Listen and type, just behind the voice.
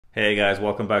Hey guys,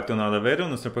 welcome back to another video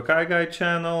on the Super Car Guy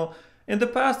channel. In the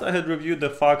past I had reviewed the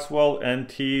Foxwell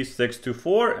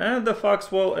NT604 and the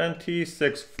Foxwell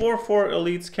NT604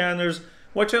 Elite scanners,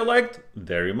 which I liked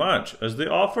very much as they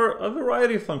offer a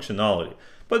variety of functionality,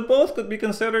 but both could be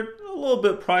considered a little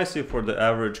bit pricey for the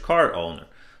average car owner.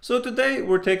 So today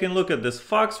we're taking a look at this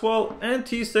Foxwell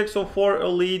NT604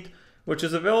 Elite, which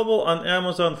is available on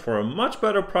Amazon for a much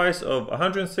better price of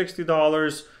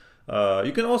 $160.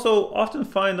 You can also often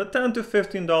find a $10 to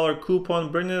 $15 coupon,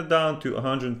 bringing it down to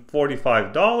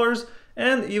 $145,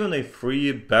 and even a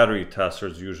free battery tester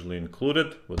is usually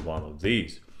included with one of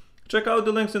these. Check out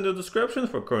the links in the description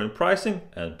for current pricing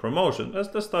and promotion, as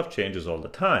the stuff changes all the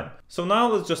time. So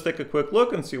now let's just take a quick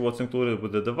look and see what's included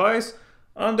with the device.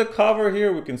 On the cover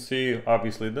here we can see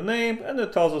obviously the name, and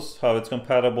it tells us how it's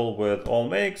compatible with all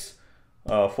makes.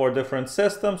 4 different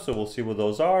systems, so we'll see what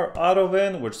those are.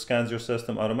 Auto-VIN, which scans your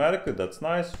system automatically, that's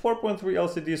nice. 4.3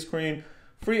 LCD screen,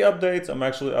 free updates. I'm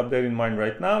actually updating mine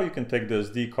right now. You can take the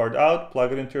SD card out,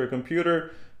 plug it into your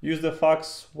computer, use the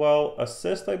Foxwell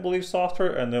Assist, I believe,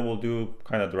 software, and then we'll do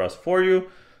kind of the rest for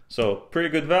you. So pretty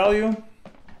good value.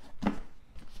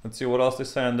 Let's see what else they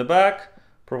say on the back.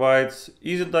 Provides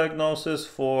easy diagnosis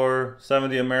for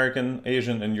 70 American,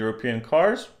 Asian, and European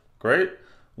cars. Great.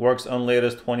 Works on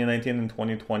latest 2019 and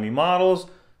 2020 models.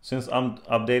 Since I'm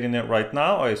updating it right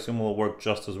now, I assume it will work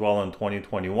just as well in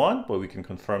 2021, but we can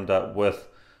confirm that with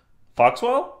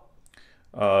Foxwell.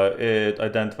 It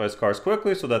identifies cars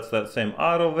quickly, so that's that same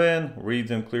auto-VIN,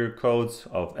 reads and clear codes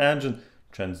of engine,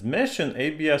 transmission,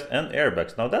 ABS, and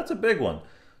airbags. Now that's a big one.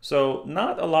 So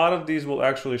not a lot of these will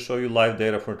actually show you live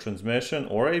data for transmission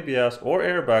or ABS or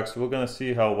airbags, so we're going to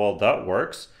see how well that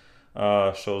works.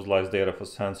 Shows live data for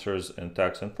sensors in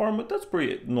text and format. That's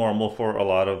pretty normal for a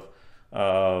lot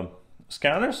of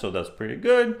scanners, so that's pretty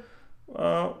good.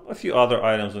 A few other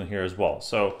items in here as well.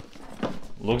 So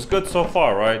looks good so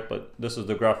far, right? But this is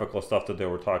the graphical stuff that they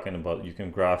were talking about. You can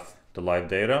graph the live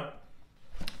data.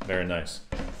 Very nice.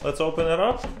 Let's open it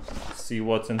up, see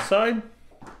what's inside.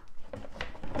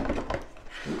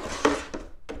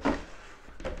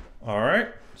 All right,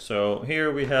 so here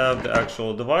we have the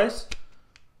actual device.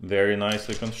 Very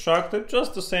nicely constructed,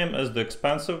 just the same as the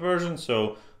expensive version.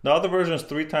 So the other version is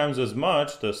 3 times as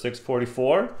much, the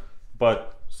 644,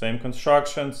 but same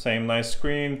construction, same nice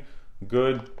screen,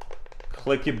 good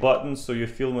clicky buttons so you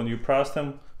feel when you press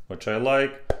them, which I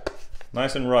like.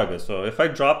 Nice and rugged. So if I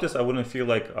drop this, I wouldn't feel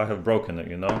like I have broken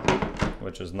it, you know,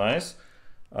 which is nice.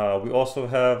 We also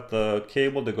have the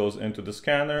cable that goes into the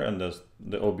scanner, and there's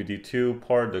the OBD2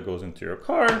 part that goes into your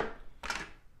car.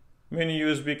 Mini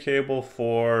USB cable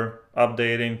for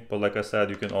updating, but like I said,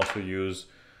 you can also use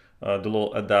the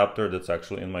little adapter that's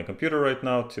actually in my computer right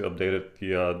now to update it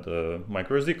via the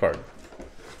micro SD card.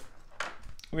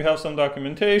 We have some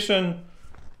documentation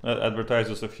that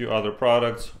advertises a few other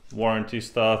products, warranty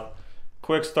stuff,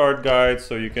 quick start guide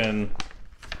so you can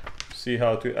see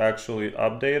how to actually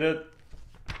update it.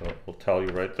 So it will tell you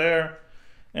right there.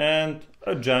 And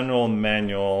a general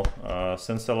manual,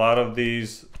 since a lot of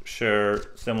these share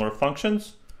similar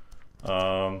functions.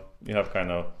 You have kind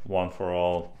of one for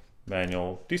all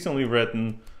manual, decently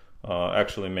written,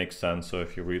 actually makes sense. So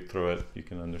if you read through it, you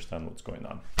can understand what's going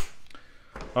on.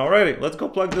 Alrighty, let's go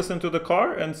plug this into the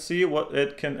car and see what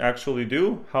it can actually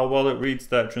do, how well it reads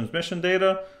that transmission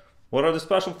data. What are the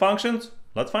special functions?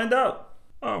 Let's find out.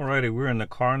 Alrighty, we're in the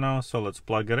car now, so let's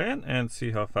plug it in and see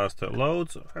how fast it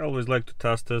loads. I always like to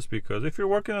test this because if you're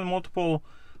working on multiple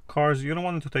cars, you don't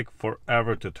want it to take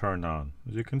forever to turn on.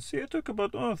 As you can see, it took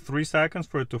about 3 seconds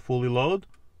for it to fully load.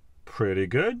 Pretty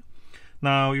good.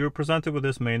 Now you're presented with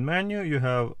this main menu. You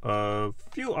have a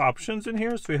few options in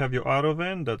here. So you have your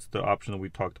auto-VIN, that's the option that we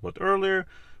talked about earlier,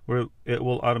 where it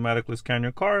will automatically scan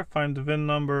your car, find the VIN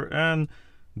number, and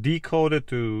decode it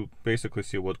to basically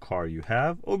see what car you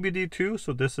have. OBD2,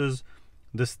 so this is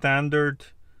the standard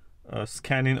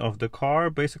scanning of the car,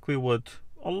 basically what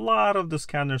a lot of the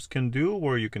scanners can do,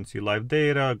 where you can see live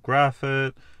data, graph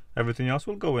it, everything else.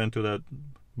 We'll go into that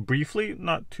briefly,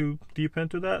 not too deep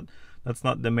into that. That's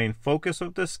not the main focus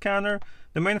of this scanner.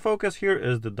 The main focus here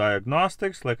is the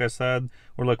diagnostics, like I said,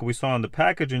 or like we saw in the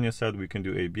packaging. You said we can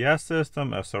do ABS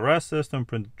system, SRS system,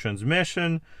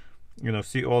 transmission, you know,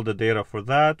 see all the data for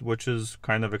that, which is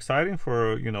kind of exciting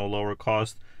for, you know, lower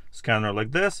cost scanner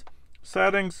like this.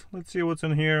 Settings, let's see what's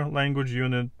in here. Language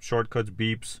unit, shortcuts,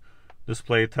 beeps,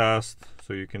 display test,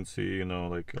 so you can see, you know,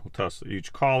 like it'll test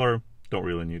each color. Don't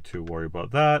really need to worry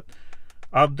about that.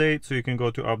 Update, so you can go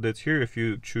to updates here if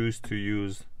you choose to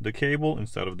use the cable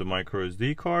instead of the micro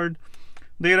SD card.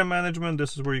 Data management,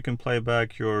 this is where you can play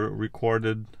back your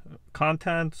recorded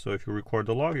content. So if you record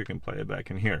the log, you can play it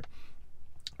back in here.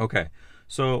 Okay,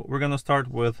 so we're gonna start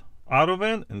with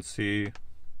AutoVIN and see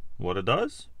what it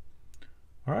does.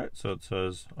 All right, so it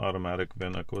says automatic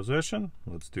VIN acquisition.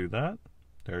 Let's do that.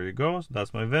 There you go. So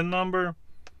that's my VIN number.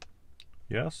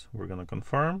 Yes, we're gonna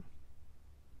confirm.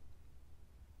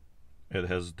 It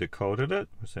has decoded it.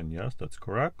 We're saying yes, that's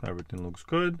correct. Everything looks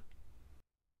good.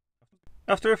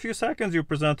 After a few seconds, you're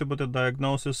presented with the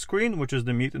diagnosis screen, which is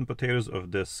the meat and potatoes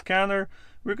of this scanner.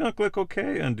 We're going to click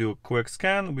OK and do a quick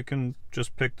scan. We can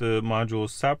just pick the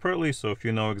modules separately. So if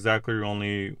you know exactly you're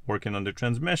only working on the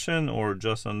transmission or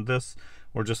just on this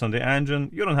or just on the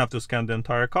engine, you don't have to scan the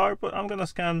entire car, but I'm going to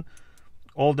scan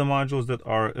all the modules that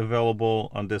are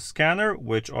available on this scanner,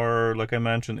 which are, like I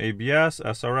mentioned, ABS,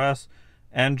 SRS,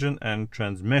 engine, and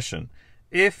transmission.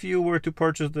 If you were to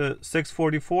purchase the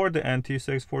 644, the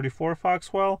NT604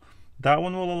 Foxwell, that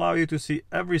one will allow you to see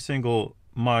every single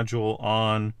module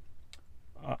on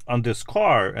this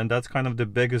car, and that's kind of the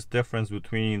biggest difference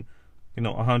between, you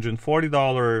know,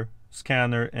 $140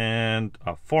 scanner and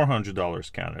a $400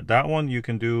 scanner. That one you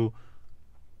can do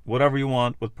whatever you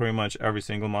want with pretty much every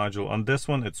single module. On this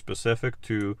one, it's specific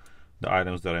to the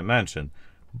items that I mentioned.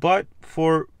 But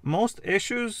for most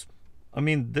issues, I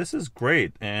mean, this is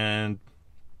great, and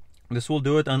this will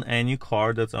do it on any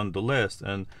car that's on the list,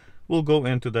 and we'll go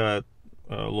into that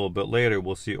a little bit later.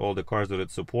 We'll see all the cars that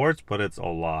it supports, but it's a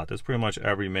lot. It's pretty much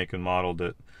every make and model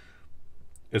that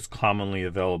is commonly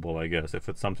available, I guess. If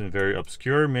it's something very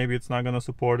obscure, maybe it's not going to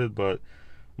support it, but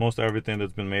most everything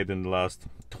that's been made in the last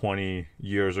 20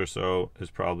 years or so is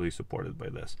probably supported by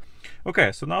this.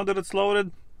 Okay, so now that it's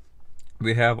loaded,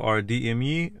 we have our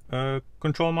DME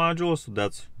control module. So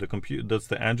that's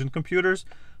the engine computers.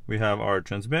 We have our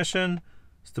transmission,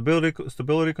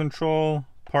 stability control,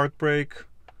 part brake,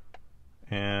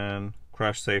 and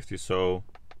crash safety. So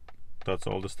that's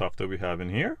all the stuff that we have in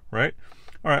here, right?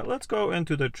 All right, let's go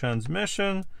into the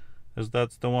transmission, as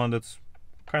that's the one that's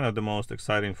kind of the most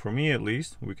exciting for me, at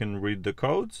least. We can read the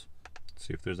codes,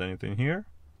 see if there's anything here.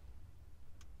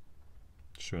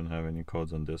 Shouldn't have any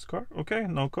codes on this car. Okay,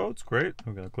 no codes, great.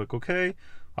 I'm gonna click OK.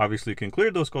 Obviously you can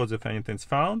clear those codes if anything's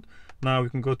found. Now we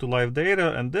can go to live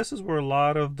data, and this is where a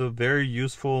lot of the very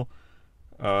useful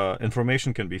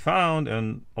information can be found,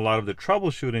 and a lot of the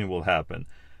troubleshooting will happen.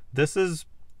 This is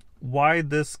why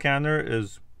this scanner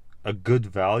is a good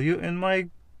value in my,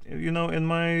 in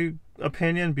my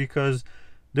opinion, because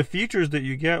the features that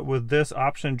you get with this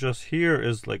option just here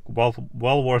is like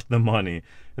well worth the money.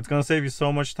 It's gonna save you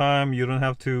so much time. You don't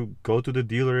have to go to the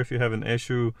dealer if you have an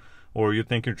issue or you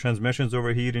think your transmission's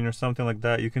overheating or something like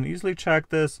that. You can easily check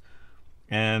this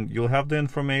and you'll have the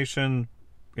information,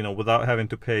 without having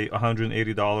to pay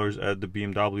 $180 at the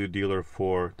BMW dealer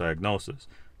for diagnosis.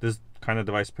 This kind of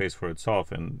device pays for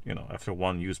itself, and after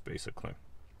one use basically.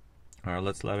 All right,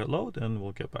 let's let it load and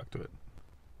we'll get back to it.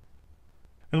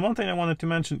 And one thing I wanted to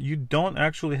mention, you don't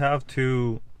actually have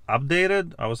to update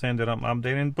it. I was saying that I'm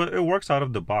updating, but it works out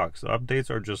of the box. The updates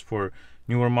are just for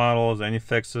newer models, any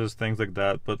fixes, things like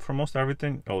that. But for most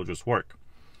everything, it'll just work.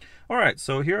 All right,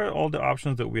 so here are all the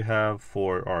options that we have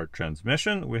for our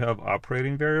transmission. We have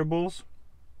operating variables.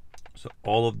 So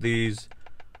all of these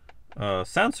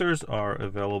sensors are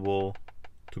available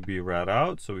to be read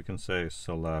out. So we can say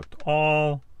select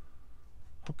all.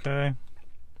 Okay.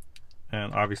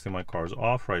 And obviously my car's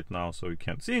off right now, so you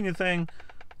can't see anything.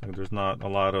 Like, there's not a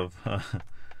lot of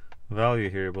value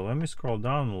here, but let me scroll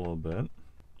down a little bit.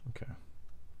 Okay.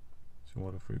 So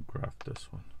what if we graph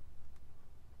this one?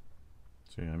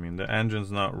 See, I mean, the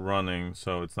engine's not running,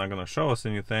 so it's not going to show us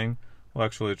anything. Well,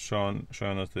 actually, it's showing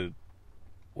us the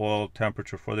oil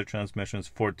temperature for the transmission is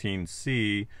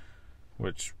 14C,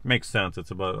 which makes sense.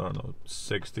 It's about, I don't know,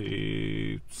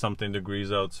 60 something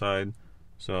degrees outside.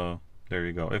 So there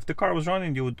you go. If the car was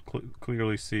running, you would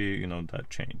clearly see, that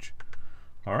change.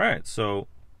 All right, so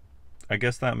I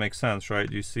guess that makes sense, right?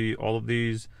 You see all of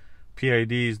these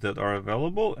PIDs that are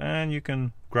available, and you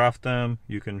can graph them,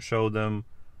 you can show them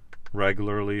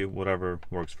regularly, whatever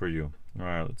works for you. All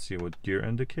right, let's see what gear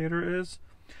indicator is.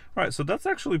 All right, so that's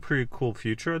actually a pretty cool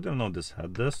feature. I didn't know this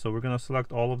had this, so we're gonna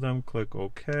select all of them, click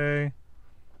OK.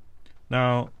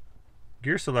 Now,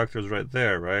 gear selector is right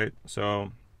there, right?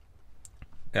 So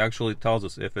it actually tells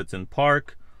us if it's in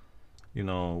park,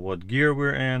 what gear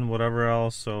we're in, whatever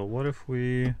else. So what if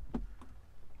we,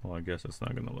 well, I guess it's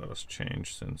not gonna let us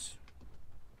change since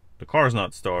the car's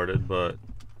not started, but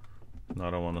I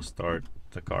don't want to start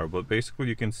the car. But basically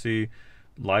you can see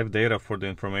live data for the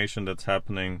information that's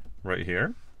happening right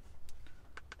here.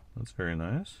 That's very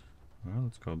nice. All right,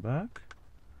 let's go back.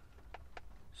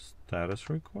 status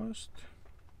request.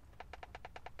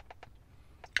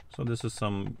 So this is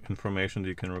some information that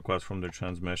you can request from the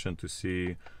transmission to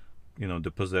see, you know,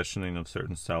 the positioning of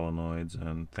certain solenoids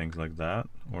and things like that,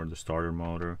 or the starter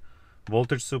motor.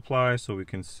 Voltage supply, so we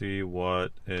can see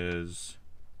what is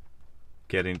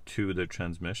getting to the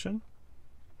transmission.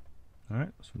 All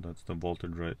right, so that's the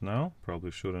voltage right now.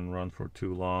 Probably shouldn't run for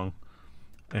too long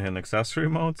in accessory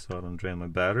mode so I don't drain my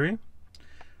battery.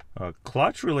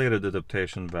 Clutch related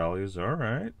adaptation values, all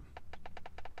right.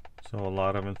 So a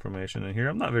lot of information in here.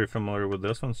 I'm not very familiar with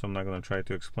this one, so I'm not going to try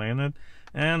to explain it.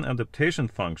 And adaptation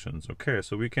functions. Okay,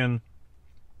 so we can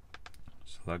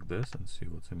select this and see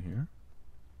what's in here.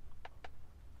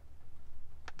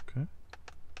 Okay.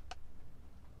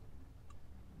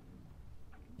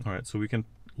 All right, so we can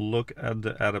look at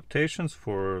the adaptations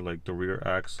for like the rear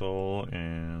axle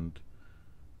and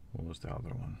what was the other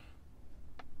one?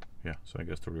 Yeah, so I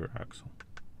guess the rear axle.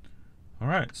 All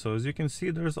right, so as you can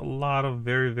see, there's a lot of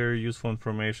very, very useful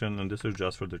information, and this is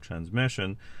just for the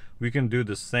transmission. We can do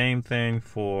the same thing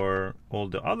for all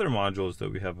the other modules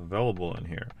that we have available in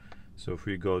here. So if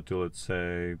we go to, let's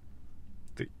say,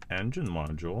 the engine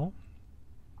module,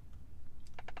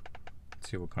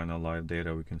 let's see what kind of live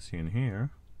data we can see in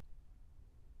here.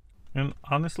 And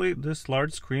honestly, this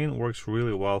large screen works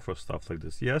really well for stuff like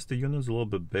this. Yes, the unit's a little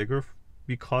bit bigger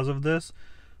because of this,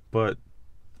 but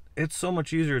it's so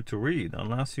much easier to read.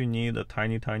 Unless you need a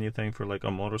tiny thing for like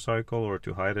a motorcycle or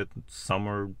to hide it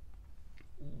somewhere,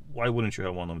 why wouldn't you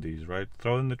have one of these, right?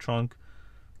 Throw it in the trunk,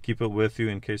 keep it with you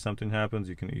in case something happens.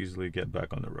 You can easily get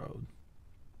back on the road.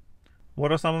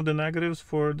 What are some of the negatives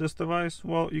for this device?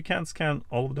 Well, you can't scan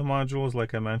all of the modules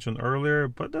like I mentioned earlier,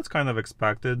 but that's kind of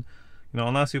expected. You know,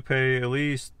 unless you pay at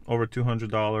least over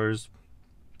 $200,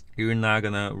 you're not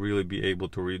gonna really be able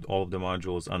to read all of the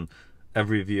modules on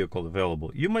every vehicle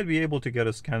available. You might be able to get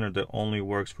a scanner that only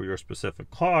works for your specific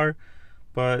car,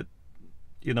 but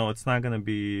you know, it's not going to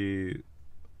be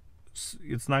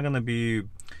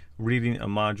reading a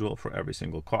module for every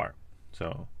single car.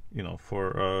 So, you know,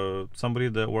 for somebody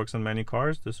that works on many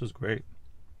cars, this is great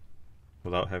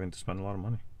without having to spend a lot of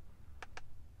money.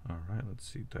 All right, let's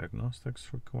see, diagnostics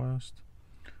request.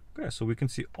 Okay, so we can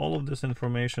see all of this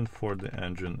information for the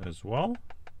engine as well.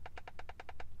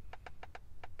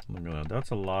 Look at that, that's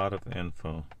a lot of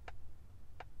info.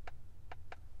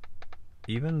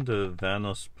 Even the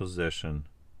Vanos position,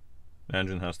 the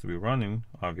engine has to be running,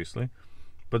 obviously.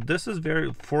 But this is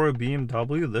for a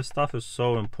BMW, this stuff is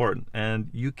so important.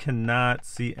 And you cannot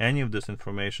see any of this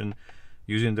information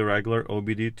using the regular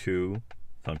OBD2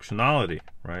 functionality,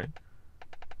 right?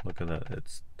 Look at that,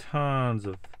 it's tons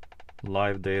of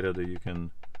live data that you can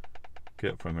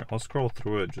get from here. I'll scroll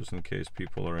through it just in case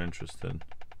people are interested.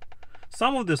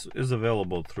 Some of this is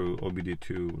available through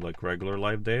OBD2, like regular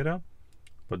live data,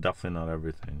 but definitely not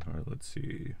everything. All right, let's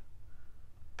see.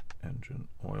 Engine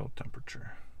oil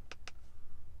temperature.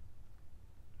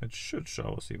 It should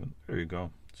show us even. There you go.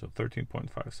 So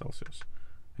 13.5 Celsius.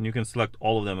 And you can select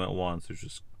all of them at once. It's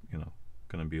just, you know,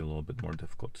 going to be a little bit more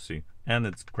difficult to see. And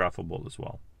it's graphable as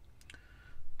well.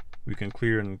 We can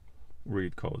clear and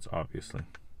read codes, obviously.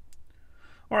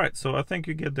 All right, so I think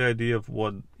you get the idea of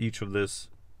what each of these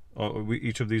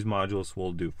modules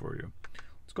will do for you.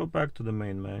 Let's go back to the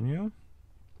main menu,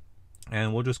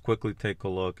 and we'll just quickly take a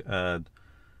look at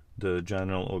the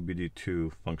general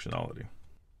OBD2 functionality.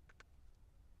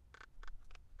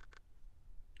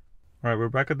 All right, we're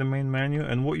back at the main menu,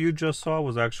 and what you just saw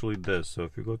was actually this. So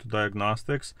if you go to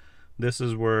diagnostics, this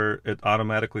is where it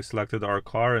automatically selected our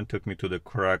car and took me to the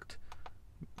correct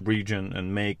region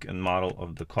and make and model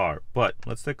of the car. But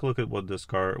let's take a look at what the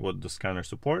scanner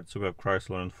supports. So we have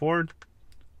Chrysler and Ford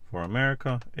for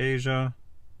America, Asia,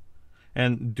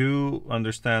 and do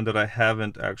understand that I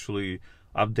haven't actually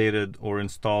updated or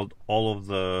installed all of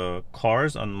the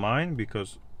cars on mine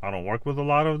because I don't work with a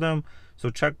lot of them. So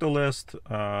check the list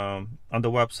on the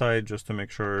website just to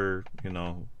make sure, you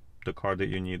know, the car that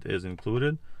you need is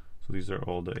included. So these are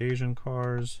all the Asian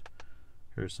cars.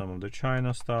 Here's some of the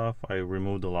China stuff. I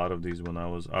removed a lot of these when I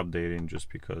was updating just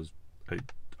because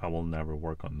I will never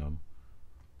work on them.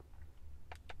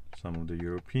 Some of the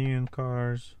European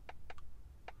cars.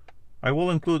 I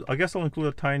guess I'll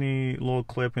include a tiny little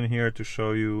clip in here to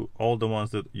show you all the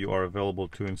ones that you are available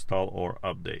to install or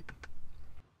update.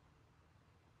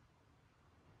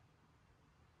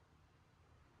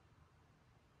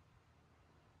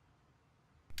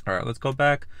 All right, let's go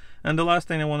back. And the last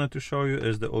thing I wanted to show you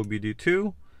is the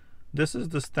OBD2. This is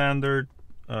the standard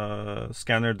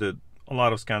scanner that a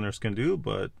lot of scanners can do,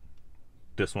 but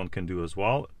this one can do as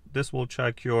well. This will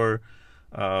check your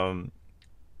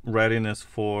readiness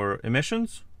for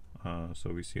emissions.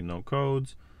 So we see no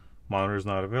codes, monitor is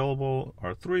not available,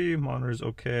 R3, monitor is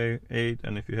okay, 8,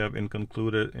 and if you have in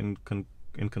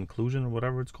conclusion or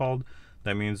whatever it's called,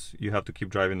 that means you have to keep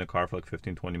driving the car for like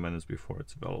 15-20 minutes before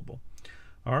it's available.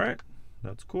 All right,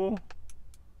 that's cool.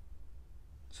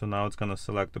 So now it's going to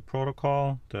select the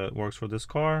protocol that works for this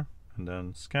car and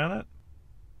then scan it.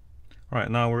 All right,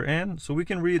 now we're in. So we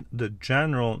can read the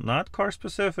general, not car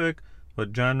specific,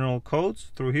 but general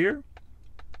codes through here.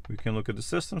 We can look at the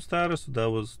system status. So that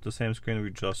was the same screen we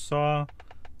just saw.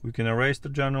 We can erase the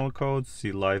general codes,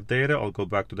 see live data. I'll go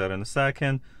back to that in a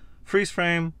second. Freeze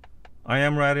frame, I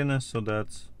am readiness. So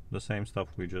that's the same stuff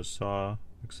we just saw,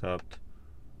 except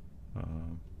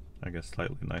I guess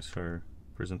slightly nicer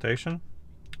presentation.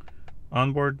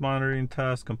 Onboard monitoring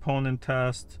test, component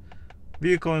test,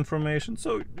 vehicle information.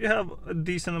 So you have a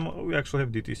decent amount. We actually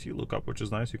have DTC lookup, which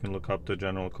is nice. You can look up the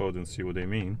general code and see what they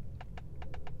mean.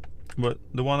 But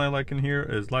the one I like in here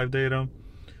is live data.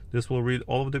 This will read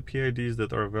all of the PIDs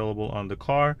that are available on the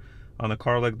car. On a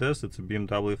car like this, it's a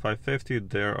BMW 550.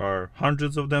 There are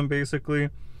hundreds of them basically.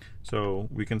 So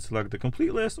we can select the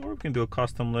complete list, or we can do a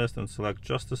custom list and select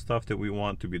just the stuff that we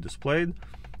want to be displayed.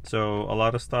 So a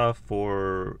lot of stuff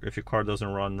for if your car doesn't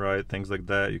run right, things like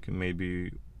that. You can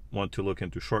maybe want to look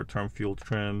into short-term fuel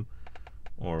trim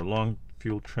or long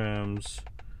fuel trims,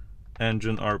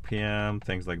 engine RPM,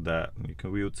 things like that.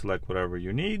 We would select whatever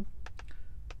you need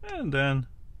and then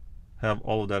have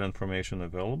all of that information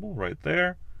available right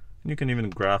there. And you can even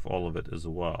graph all of it as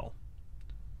well.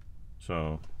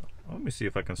 So let me see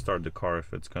if I can start the car,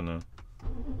 if it's gonna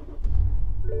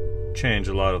change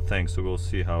a lot of things. So we'll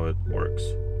see how it works.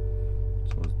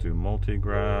 So let's do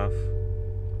multi-graph.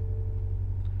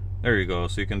 There you go.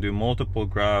 So you can do multiple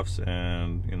graphs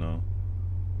and, you know,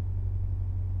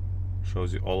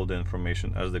 shows you all of the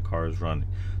information as the car is running.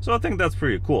 So I think that's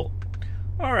pretty cool.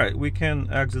 All right, we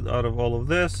can exit out of all of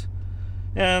this.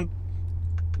 And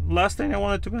last thing I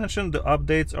wanted to mention, the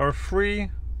updates are free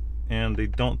and they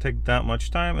don't take that much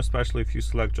time, especially if you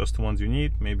select just the ones you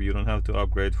need. Maybe you don't have to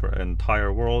upgrade for an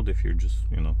entire world if you're just,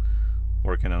 you know,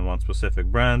 working on one specific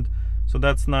brand. So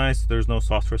that's nice. There's no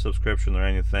software subscription or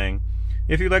anything.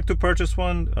 If you'd like to purchase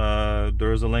one,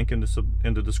 there is a link in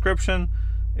the description.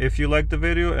 If you like the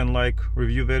video and like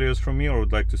review videos from me or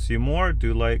would like to see more,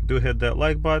 do hit that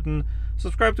like button,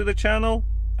 subscribe to the channel,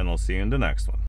 and I'll see you in the next one.